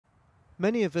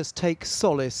Many of us take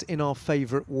solace in our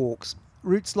favourite walks.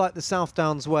 Routes like the South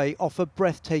Downs Way offer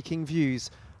breathtaking views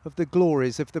of the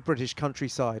glories of the British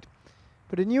countryside.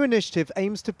 But a new initiative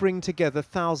aims to bring together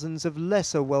thousands of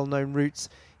lesser well-known routes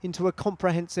into a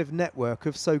comprehensive network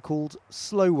of so-called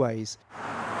slowways.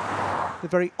 The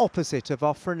very opposite of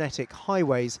our frenetic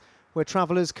highways, where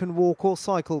travellers can walk or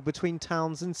cycle between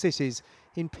towns and cities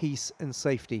in peace and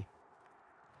safety.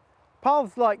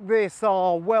 Paths like this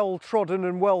are well trodden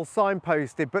and well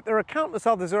signposted, but there are countless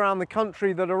others around the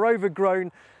country that are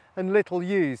overgrown and little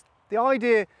used. The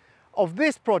idea of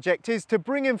this project is to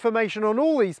bring information on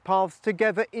all these paths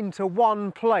together into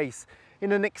one place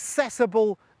in an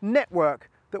accessible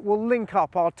network that will link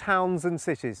up our towns and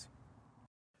cities.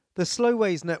 The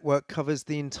Slowways network covers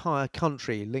the entire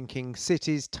country, linking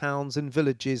cities, towns and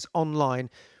villages online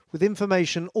with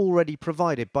information already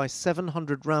provided by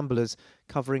 700 ramblers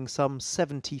covering some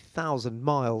 70,000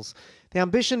 miles. The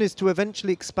ambition is to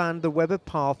eventually expand the web of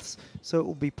paths so it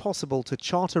will be possible to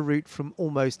chart a route from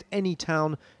almost any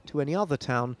town to any other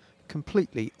town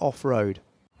completely off-road.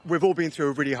 We've all been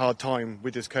through a really hard time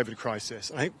with this COVID crisis.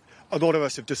 I think a lot of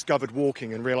us have discovered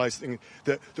walking and realising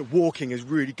that walking is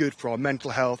really good for our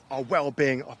mental health, our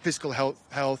well-being, our physical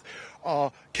health,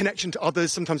 our connection to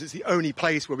others. Sometimes it's the only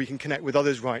place where we can connect with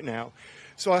others right now.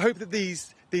 So I hope that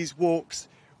these walks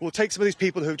will take some of these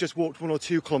people who have just walked 1 or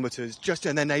 2 kilometres just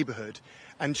in their neighbourhood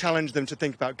and challenge them to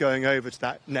think about going over to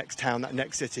that next town, that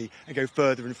next city, and go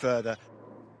further and further.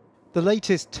 The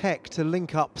latest tech to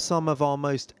link up some of our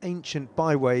most ancient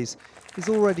byways is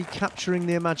already capturing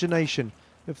the imagination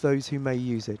of those who may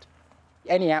use it.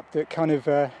 Any app that kind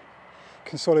of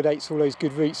consolidates all those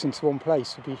good routes into one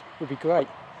place would be great.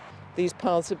 These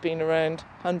paths have been around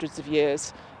hundreds of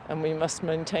years and we must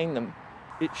maintain them.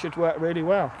 It should work really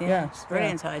well. Yeah, it's a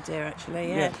brilliant idea actually,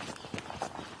 yeah.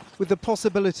 With the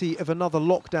possibility of another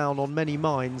lockdown on many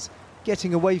minds,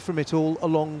 getting away from it all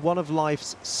along one of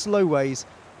life's slowways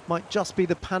might just be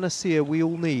the panacea we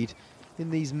all need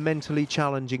in these mentally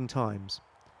challenging times.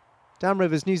 Dan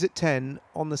Rivers, News at 10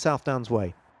 on the South Downs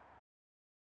Way.